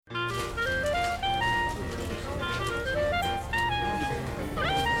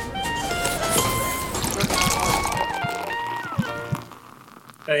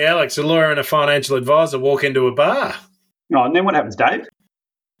Hey, Alex, a lawyer and a financial advisor walk into a bar. Oh, and then what happens, Dave?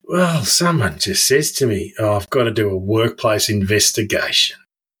 Well, someone just says to me, I've got to do a workplace investigation.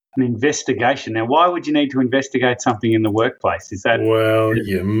 An investigation. Now, why would you need to investigate something in the workplace? Is that... Well,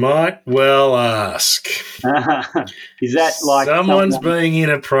 you might well ask. Is that like... Someone's being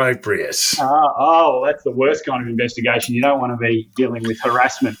inappropriate. That's the worst kind of investigation. You don't want to be dealing with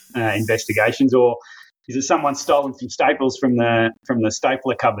harassment investigations, or is it someone stolen some staples from the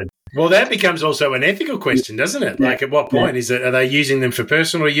stapler cupboard? Well, that becomes also an ethical question, doesn't it? Like, at what point is it? Are they using them for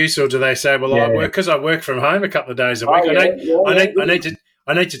personal use, or do they say, "Well, I work from home a couple of days a week.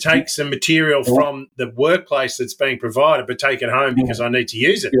 I need to take some material from the workplace that's being provided, but take it home because I need to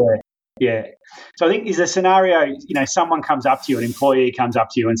use it." Yeah. So I think is a scenario. Someone comes up to you, an employee comes up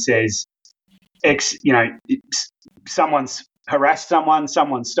to you and says, someone's harassed someone's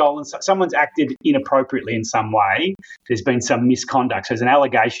stolen, someone's acted inappropriately in some way. There's been some misconduct. So there's an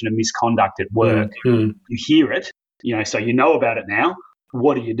allegation of misconduct at work. You hear it, so you know about it now.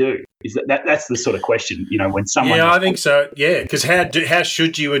 What do you do? Is that's the sort of question, when someone... Yeah, I think so. Yeah, because how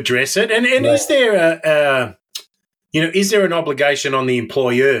should you address it? And is there is there an obligation on the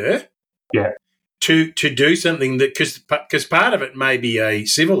employer? Yeah. To do something that, because part of it may be a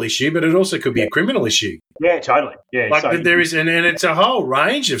civil issue, but it also could be a criminal issue. Yeah, totally. Yeah, there is, and it's a whole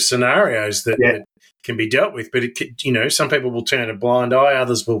range of scenarios that can be dealt with. But some people will turn a blind eye,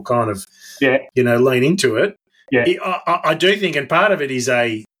 others will kind of, lean into it. Yeah, I do think, and part of it is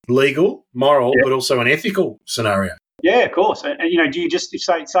a legal, moral, but also an ethical scenario. Yeah, of course. And do you just, if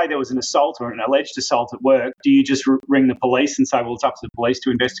say there was an assault or an alleged assault at work, do you just ring the police and say, well, it's up to the police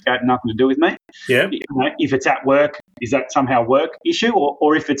to investigate and nothing to do with me? Yeah. If it's at work, is that somehow a work issue?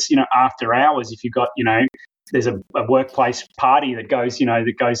 Or if it's, after hours, if you've got, there's a workplace party that goes, there's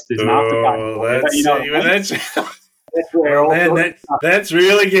an after party. That's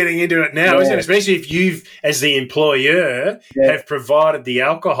really getting into it now, isn't it? Especially if you've, as the employer, have provided the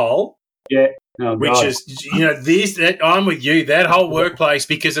alcohol. Yeah. Oh, which is, I'm with you, that whole workplace,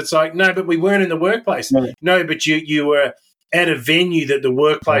 because it's like, no, but we weren't in the workplace. No, but you were at a venue that the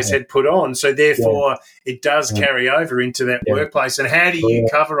workplace had put on, so therefore it does carry over into that workplace. And how do you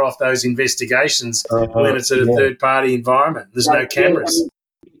cover off those investigations when it's at a third-party environment? There's no cameras.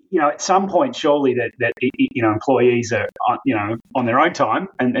 At some point, surely that employees are, on their own time,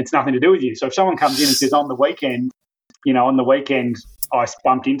 and it's nothing to do with you. So if someone comes in and says, on the weekend, I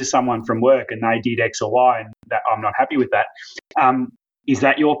bumped into someone from work and they did X or Y, and that I'm not happy with that. Is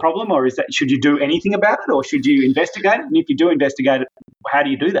that your problem, or should you do anything about it, or should you investigate it? And if you do investigate it, how do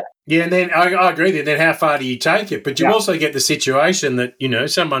you do that? Yeah, and then I agree that then how far do you take it? But you also get the situation that,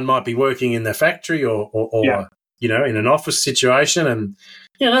 someone might be working in the factory or in an office situation, and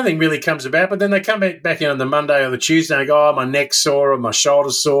nothing really comes about, but then they come back in on the Monday or the Tuesday and go, my neck's sore or my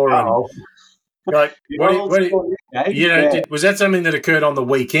shoulder's sore. Oh. Like, was that something that occurred on the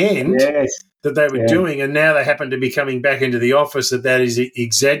weekend that they were doing, and now they happen to be coming back into the office that is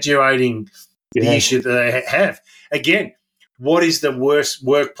exaggerating the issue that they have? Again, what is the worst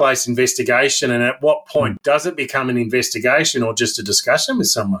workplace investigation, and at what point does it become an investigation or just a discussion with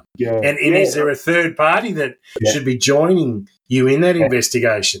someone? Yeah. And is there a third party that should be joining you in that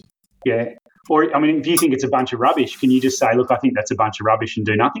investigation? Yeah. Or, if you think it's a bunch of rubbish, can you just say, look, I think that's a bunch of rubbish and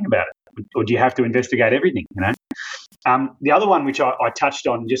do nothing about it? Or do you have to investigate everything, The other one, which I touched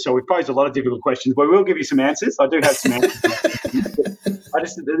on, just so we posed a lot of difficult questions, but we will give you some answers. I do have some answers.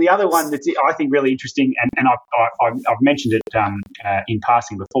 The other one that's, I think, really interesting, and I've mentioned it in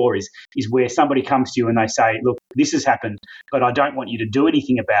passing before, is where somebody comes to you and they say, look, this has happened, but I don't want you to do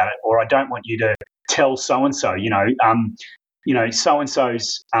anything about it, or I don't want you to tell so-and-so,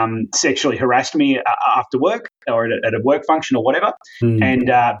 so-and-so's sexually harassed me after work or at a work function or whatever.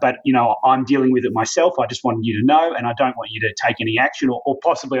 But I'm dealing with it myself. I just wanted you to know, and I don't want you to take any action, or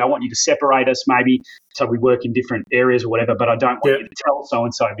possibly I want you to separate us maybe so we work in different areas or whatever, but I don't want you to tell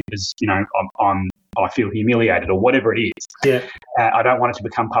so-and-so because, I feel humiliated or whatever it is. Yeah. I don't want it to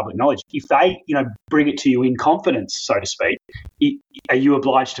become public knowledge. If they, bring it to you in confidence, so to speak, are you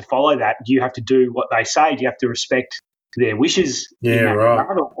obliged to follow that? Do you have to do what they say? Do you have to respect their wishes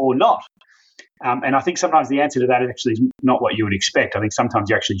or not? And I think sometimes the answer to that is actually not what you would expect. I think sometimes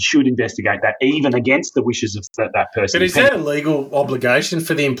you actually should investigate that, even against the wishes of that person. But is that a legal obligation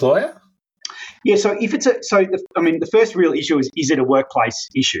for the employer? Yeah, so if it's the first real issue is it a workplace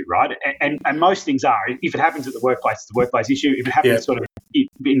issue, right? And most things are. If it happens at the workplace, it's a workplace issue. If it happens sort of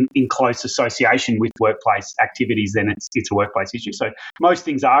in close association with workplace activities, then it's a workplace issue. So most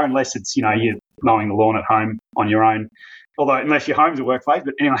things are, unless it's, mowing the lawn at home on your own. Although, unless your home's a workplace,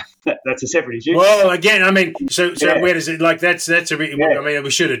 but anyway, that's a separate issue. Well, again, I mean, so where does it that's a bit? I mean,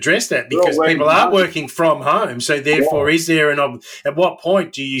 we should address that because people are working from home. So therefore, is there at what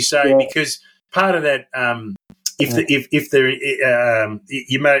point do you say because part of that, if there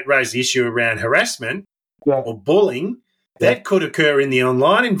you may raise the issue around harassment or bullying, that could occur in the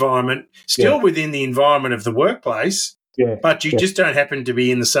online environment, still within the environment of the workplace. Yeah, but you just don't happen to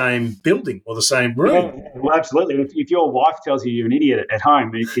be in the same building or the same room. Yeah, well, absolutely. If your wife tells you you're an idiot at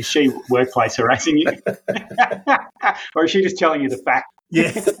home, is she workplace harassing you? Or is she just telling you the fact?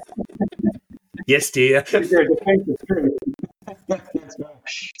 Yeah. Yes, dear. So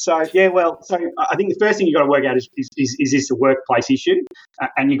I think the first thing you've got to work out is this a workplace issue?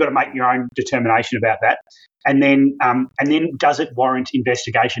 And you've got to make your own determination about that. And then does it warrant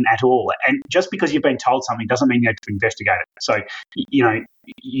investigation at all? And just because you've been told something doesn't mean you have to investigate it. So,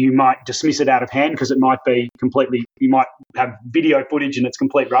 you might dismiss it out of hand because it might be you might have video footage and it's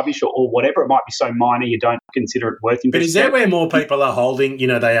complete rubbish or whatever. It might be so minor you don't consider it worth investigating. But is that where more people are holding,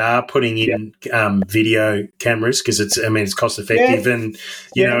 they are putting in video cameras because it's cost effective and,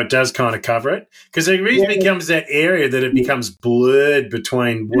 it does kind of cover it? Because it really becomes that area that it becomes blurred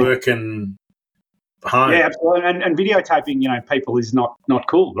between work and home. Yeah, absolutely. And videotaping, people is not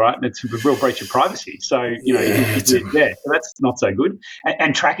cool, right? It's a real breach of privacy. So, so that's not so good.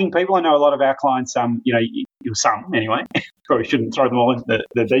 And tracking people, I know a lot of our clients, some anyway, probably shouldn't throw them all into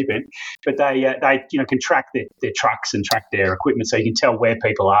the deep end, but they can track their trucks and track their equipment so you can tell where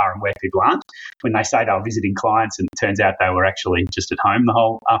people are and where people aren't when they say they're visiting clients and it turns out they were actually just at home the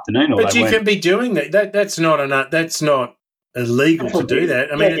whole afternoon. But you can be doing that. That's not illegal to do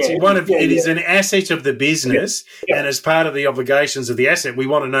that. I mean, it is an asset of the business, and as part of the obligations of the asset, we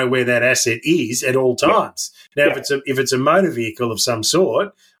want to know where that asset is at all times. Now, if it's a motor vehicle of some sort,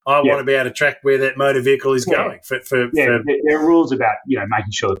 I want to be able to track where that motor vehicle is going. There are rules about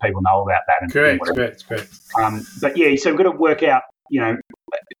making sure that people know about that. Correct. But so we've got to work out.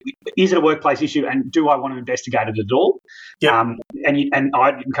 Is it a workplace issue, and do I want to investigate it at all? Yeah. And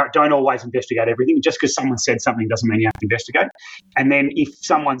I don't always investigate everything. Just because someone said something doesn't mean you have to investigate. And then if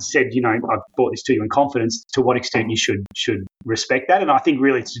someone said, I've brought this to you in confidence, to what extent you should respect that? And I think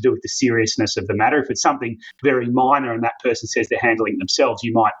really it's to do with the seriousness of the matter. If it's something very minor and that person says they're handling it themselves,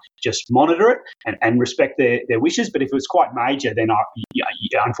 you might just monitor it and respect their wishes. But if it was quite major, then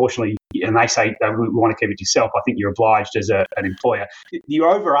unfortunately, and they say we want to keep it to yourself, I think you're obliged as an employer.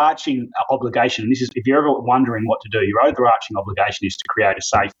 Your overarching obligation, and this is if you're ever wondering what to do, your overarching obligation is to create a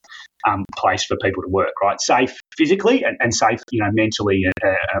safe place for people to work, right? Safe physically and safe, mentally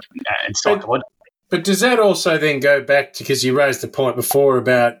and psychologically. But does that also then go back to, because you raised the point before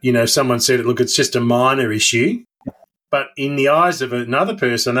about, someone said, look, it's just a minor issue, but in the eyes of another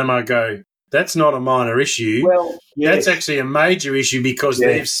person, they might go, that's not a minor issue. Well, yes. That's actually a major issue because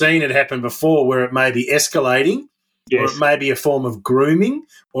they've seen it happen before where it may be escalating or it may be a form of grooming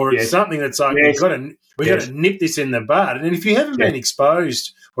or it's something that's like, we've got to nip this in the bud. And if you haven't been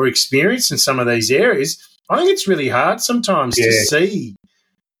exposed or experienced in some of these areas, I think it's really hard sometimes to see.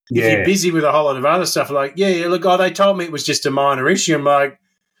 If you're busy with a whole lot of other stuff, like, look, they told me it was just a minor issue. I'm like,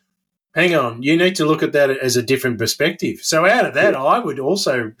 hang on, you need to look at that as a different perspective. So out of that, I would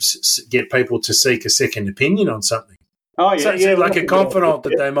also get people to seek a second opinion on something. Oh, yeah. So like a confidant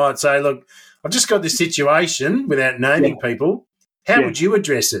that they might say, look, I've just got this situation without naming people. How would you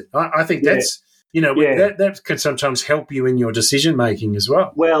address it? I think that's... that can sometimes help you in your decision-making as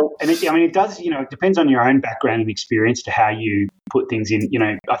well. Well, and it does, it depends on your own background and experience to how you put things in.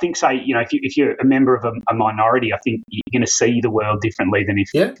 I think, say, if you're a member of a minority, I think you're going to see the world differently than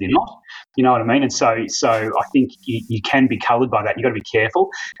if you're not. You know what I mean? And so I think you can be coloured by that. You've got to be careful.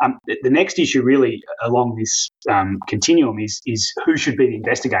 The next issue really along this continuum is who should be the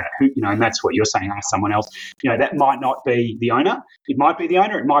investigator. And that's what you're saying, ask someone else. That might not be the owner. It might be the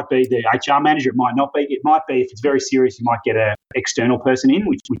owner. It might be the HR manager. It might not be. It might be, if it's very serious, you might get an external person in,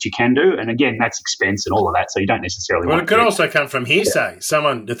 which you can do. And again, that's expense and all of that. So you don't necessarily want it could also come from hearsay.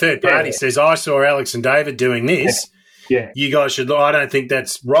 Someone, the third party says, I saw Alex and David doing this. Yeah. You guys should, I don't think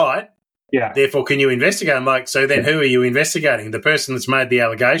that's right. Yeah. Therefore, can you investigate? I'm like, so then who are you investigating? The person that's made the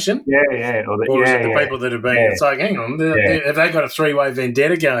allegation? Yeah. Or is it the people that have been? It's like, hang on, have they got a three-way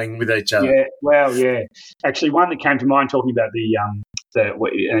vendetta going with each other? Yeah. Well, yeah. Actually, one that came to mind talking about and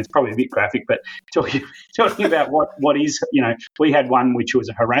it's probably a bit graphic, but talking about what is, we had one which was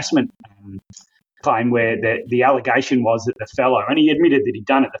a harassment claim where the allegation was that the fellow, and he admitted that he'd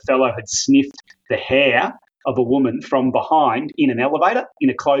done it, the fellow had sniffed the hair of a woman from behind in an elevator, in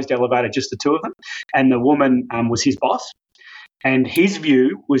a closed elevator, just the two of them, and the woman was his boss. And his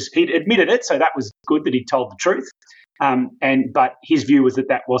view was, he'd admitted it, so that was good that he told the truth. But his view was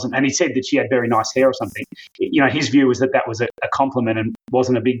that wasn't, and he said that she had very nice hair or something. His view was that was a compliment and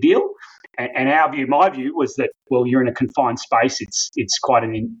wasn't a big deal. And my view was that, well, you're in a confined space. It's quite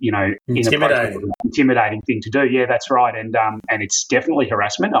an intimidating thing to do. Yeah, that's right. And it's definitely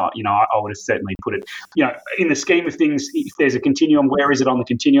harassment. I would have certainly put it. In the scheme of things, if there's a continuum, where is it on the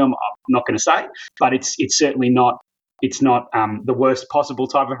continuum? I'm not going to say, but it's certainly not. It's not the worst possible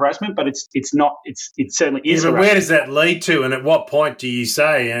type of harassment, but it certainly is. Yeah, but where does that lead to, and at what point do you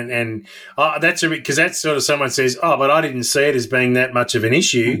say? And that's because that's sort of someone says, "Oh, but I didn't see it as being that much of an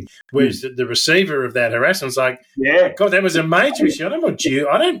issue." Whereas the receiver of that harassment's like, "Yeah, God, that was a major issue. I don't want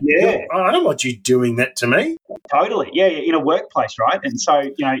you doing that to me." Totally, yeah, in a workplace, right? And so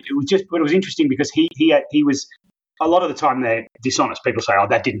it was interesting because he was. A lot of the time they're dishonest. People say, oh,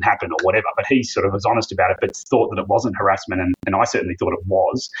 that didn't happen or whatever, but he sort of was honest about it but thought that it wasn't harassment, and I certainly thought it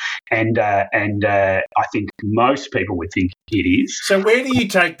was. And I think most people would think it is. So where do you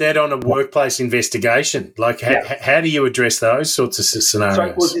take that on a workplace investigation? Like how do you address those sorts of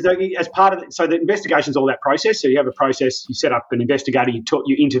scenarios? So, as part of it, so the investigation's all that process. So you have a process, you set up an investigator, you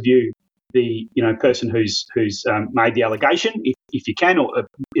interview the person who's made the allegation, if you can, or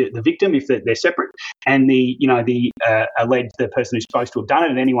the victim if they're separate, and the person who's supposed to have done it,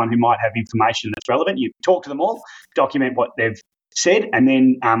 and anyone who might have information that's relevant. You talk to them all, document what they've said, and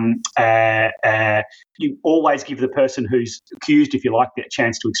then you always give the person who's accused, if you like, the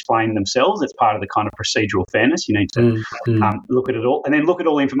chance to explain themselves. That's part of the kind of procedural fairness. You need to look at it all, and then look at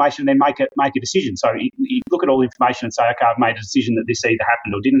all the information, and then make a decision. So you look at all the information and say, okay, I've made a decision that this either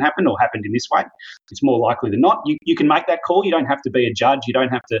happened or didn't happen, or happened in this way. It's more likely than not. You can make that call. You don't have to be a judge. You don't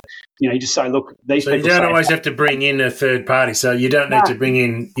have to. You just say, look, these people. So you don't always have to bring in a third party. So you don't need to bring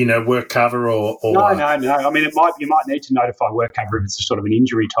in, work cover or. No. I mean, you might need to notify work cover if it's a sort of an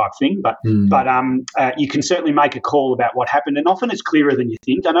injury type thing, but you can certainly make a call about what happened, and often it's clearer than you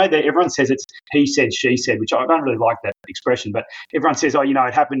think. I know that everyone says it's he said, she said, which I don't really like that expression, but everyone says, oh,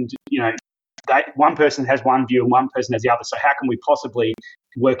 it happened, one person has one view and one person has the other, so how can we possibly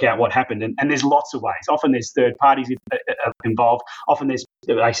work out what happened? And there's lots of ways. Often there's third parties involved. Often they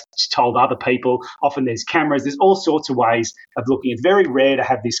told other people. Often there's cameras. There's all sorts of ways of looking. It's very rare to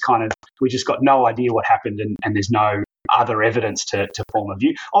have this kind of, we just got no idea what happened and there's no other evidence to form a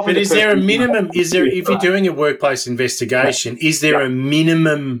view. Often, but is there a minimum? If you're doing a workplace investigation, is there a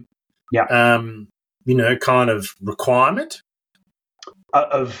minimum, kind of requirement?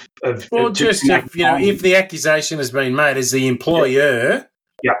 If the accusation has been made as the employer,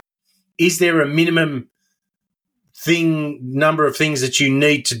 is there a minimum number of things that you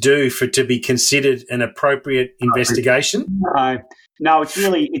need to do to be considered an appropriate investigation? No, it's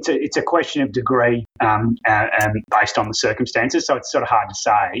really it's a question of degree based on the circumstances. So it's sort of hard to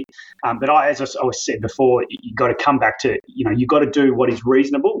say. But as I always said before, you've got to come back to you've got to do what is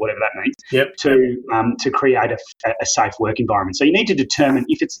reasonable, whatever that means, to create a safe work environment. So you need to determine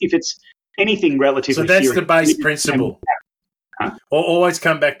if it's anything relatively. So that's the base principle. Or always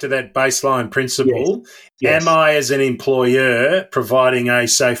come back to that baseline principle. Yes. Am I, as an employer, providing a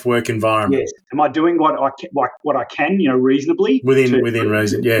safe work environment? Yes. Am I doing what I can, reasonably within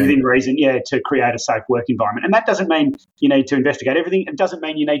reason? Yeah, within reason. Yeah, to create a safe work environment, and that doesn't mean you need to investigate everything. It doesn't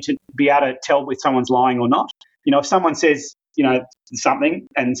mean you need to be able to tell if someone's lying or not. If someone says something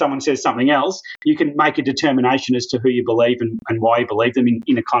and someone says something else, you can make a determination as to who you believe and why you believe them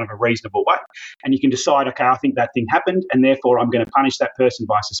in a kind of a reasonable way. And you can decide, okay, I think that thing happened and therefore I'm going to punish that person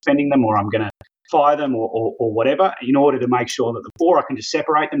by suspending them, or I'm going to fire them or whatever, in order to make sure that or I can just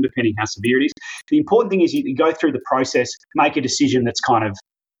separate them depending how severe it is. The important thing is you go through the process, make a decision that's kind of,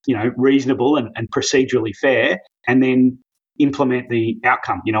 reasonable and procedurally fair, and then implement the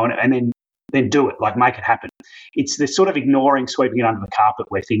outcome, and then do it, make it happen. It's the sort of ignoring, sweeping it under the carpet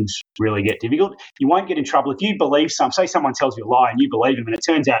where things really get difficult. You won't get in trouble if you believe say someone tells you a lie and you believe them and it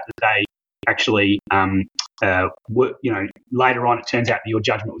turns out that they actually, later on it turns out that your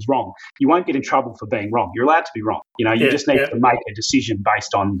judgment was wrong. You won't get in trouble for being wrong. You're allowed to be wrong. You just need to make a decision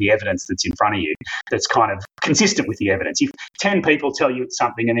based on the evidence that's in front of you that's kind of consistent with the evidence. If 10 people tell you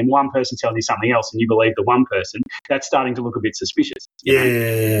something and then one person tells you something else and you believe the one person, that's starting to look a bit suspicious.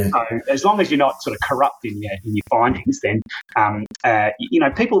 So as long as you're not sort of corrupt in your findings, then,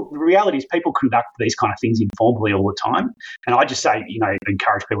 the reality is people conduct these kind of things informally all the time. And I just say,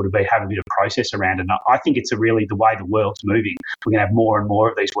 encourage people to have a bit of process around it. And I think it's really the way the world's moving. We're going to have more and more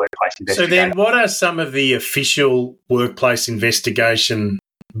of these workplace investigations. So then what are some of the official workplace investigation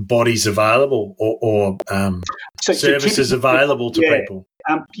bodies available or services available to people?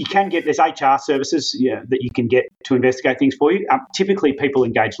 You can get, there's HR services that you can get to investigate things for you. Typically, people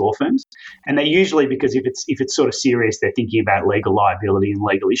engage law firms, and they usually, because if it's sort of serious, they're thinking about legal liability and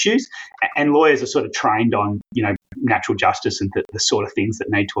legal issues, and lawyers are sort of trained on natural justice and the sort of things that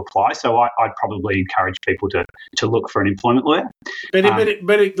need to apply. So I'd probably encourage people to look for an employment lawyer.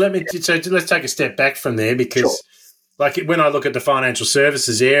 Let's take a step back from there, because. Sure. Like when I look at the financial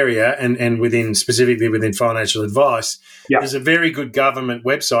services area and specifically within financial advice, there's a very good government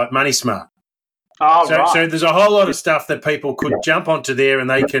website, Money Smart. Oh, so, right. So there's a whole lot of stuff that people could jump onto there, and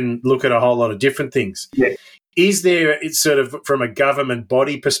they can look at a whole lot of different things. Yeah. Is there, it's sort of from a government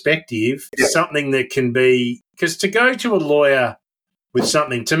body perspective, something that can be, because to go to a lawyer with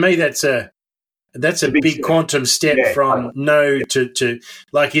something, to me, that's a big quantum step from no to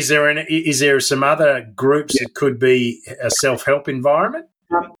like, is there some other groups that could be a self-help environment?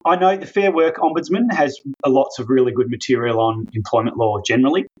 I know the Fair Work Ombudsman has lots of really good material on employment law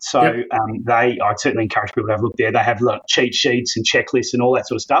generally. So I'd certainly encourage people to have a look there. They have cheat sheets and checklists and all that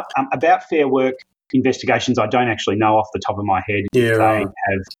sort of stuff. About Fair Work investigations, I don't actually know off the top of my head if they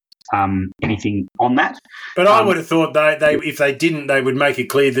have anything on that. But I would have thought they if they didn't, they would make it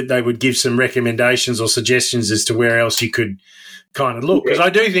clear that they would give some recommendations or suggestions as to where else you could kind of look. Because I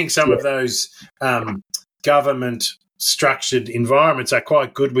do think some of those government structured environments are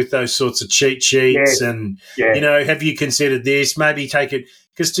quite good with those sorts of cheat sheets and, have you considered this? Maybe take it,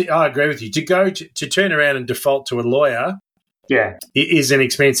 because I agree with you, to turn around and default to a lawyer it is an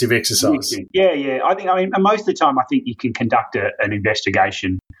expensive exercise. I mean, most of the time I think you can conduct an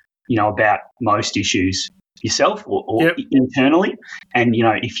investigation, about most issues yourself or internally. And,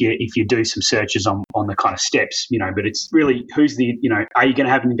 if you do some searches on the kind of steps, but it's really who's the, are you going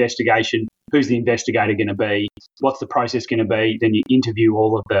to have an investigation? Who's the investigator going to be? What's the process going to be? Then you interview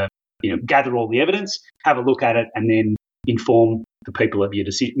all of the, gather all the evidence, have a look at it, and then inform the people of your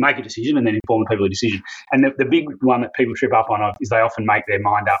decision, make a decision, and then inform the people of the decision. And the big one that people trip up on is they often make their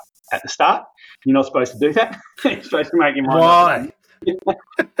mind up at the start. You're not supposed to do that. You're supposed to make your mind up. Why?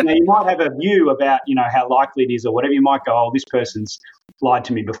 Now, you might have a view about, how likely it is or whatever. You might go, this person's lied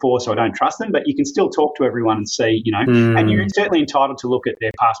to me before, so I don't trust them. But you can still talk to everyone and see, and you're certainly entitled to look at their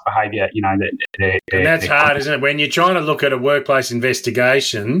past behaviour, and that's hard, isn't it? When you're trying to look at a workplace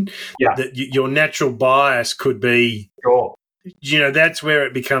investigation, your natural bias could be, that's where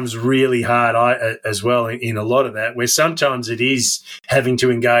it becomes really hard as well in a lot of that, where sometimes it is having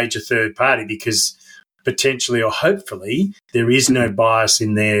to engage a third party because potentially or hopefully there is no bias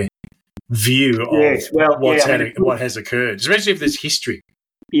in their view of what has occurred, especially if there's history.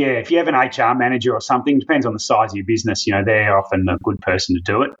 Yeah, if you have an HR manager or something, depends on the size of your business, they're often a good person to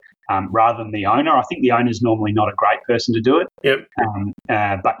do it rather than the owner. I think the owner's normally not a great person to do it. Yep.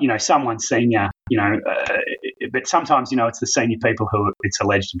 But, someone senior, but sometimes, it's the senior people who it's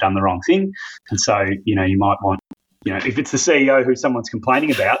alleged have done the wrong thing. And so, you might want, if it's the CEO who someone's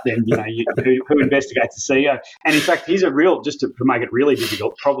complaining about, then, who investigates the CEO? And in fact, here's just to make it really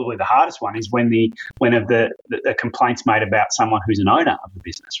difficult, probably the hardest one is when the complaint's made about someone who's an owner of the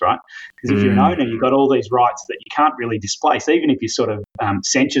business, right? Because if you're an owner, you've got all these rights that you can't really displace, even if you sort of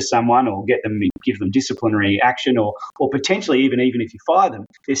censure someone or give them disciplinary action or potentially even if you fire them,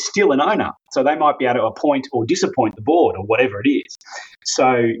 they're still an owner. So they might be able to appoint or disappoint the board or whatever it is.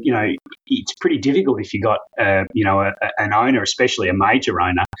 So, it's pretty difficult if you've got, an owner, especially a major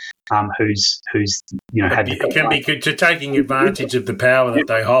owner, who's had the it can be good to taking advantage of the power that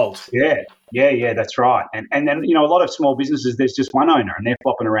they hold. Yeah, that's right. And then, a lot of small businesses, there's just one owner and they're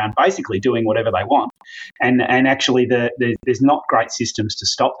flopping around basically doing whatever they want. And actually there's not great systems to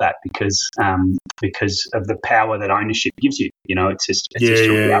stop that because of the power that ownership gives you. It's just a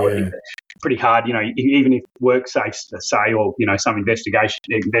reality. Pretty hard, even if WorkSafe say, or, some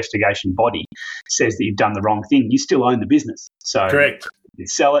investigation body says that you've done the wrong thing, you still own the business. So correct. You can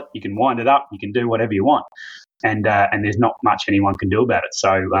sell it, you can wind it up, you can do whatever you want. And there's not much anyone can do about it.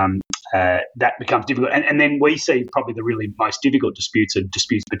 So that becomes difficult. And then we see probably the really most difficult disputes are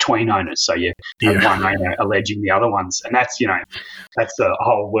disputes between owners. So you have one owner alleging the other ones. And that's, that's a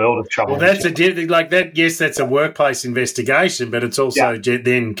whole world of trouble. Well, that's that's a workplace investigation, but it's also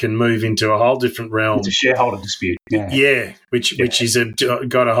then can move into a whole different realm. It's a shareholder dispute. Which is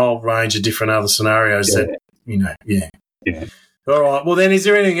got a whole range of different other scenarios that, All right. Well, then, is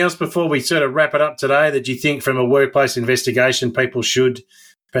there anything else before we sort of wrap it up today that you think from a workplace investigation people should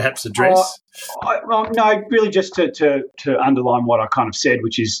perhaps address? No, really just to underline what I kind of said,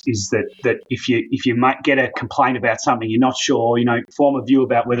 which is that if you might get a complaint about something you're not sure, form a view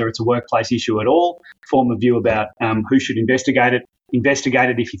about whether it's a workplace issue at all, form a view about who should investigate it, investigate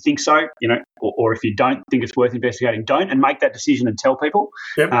it if you think so, or if you don't think it's worth investigating, don't, and make that decision and tell people.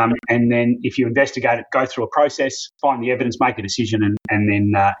 Yep. And then if you investigate it, go through a process, find the evidence, make a decision, and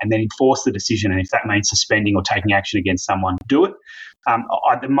then enforce the decision. And if that means suspending or taking action against someone, do it.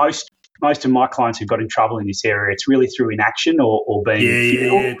 Most of my clients who've got in trouble in this area, it's really through inaction or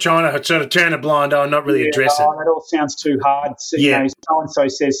being trying to sort of turn a blind eye and not really address it. That all sounds too hard. So and so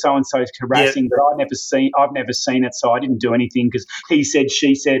says so and so is harassing, but I've never seen it, so I didn't do anything because he said,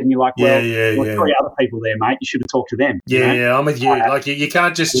 she said, and you're like, three other people there, mate. You should have talked to them. Yeah, I'm with you. Like you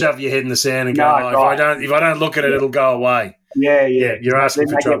can't just shove your head in the sand and go, if I don't look at it, it'll go away. Yeah. You're asking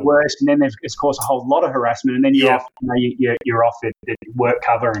for trouble. Get worse, and then there's, of course, a whole lot of harassment, and then you're off. You're off at work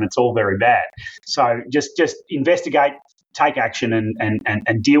cover, and it's all very bad. So just investigate, take action,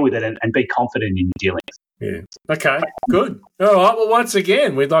 and deal with it, and be confident in your dealings. Yeah. Okay. Good. All right. Well, once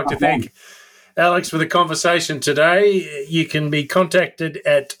again, we'd like to thank Alex for the conversation today. You can be contacted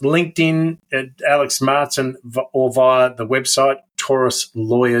at LinkedIn at Alex Martin or via the website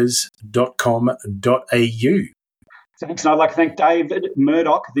tauruslawyers.com.au. Thanks. And I'd like to thank David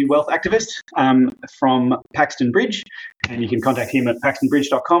Murdoch, the wealth activist from Paxton Bridge. And you can contact him at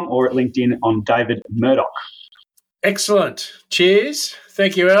paxtonbridge.com or at LinkedIn on David Murdoch. Excellent. Cheers.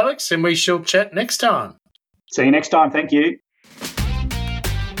 Thank you, Alex. And we shall chat next time. See you next time. Thank you.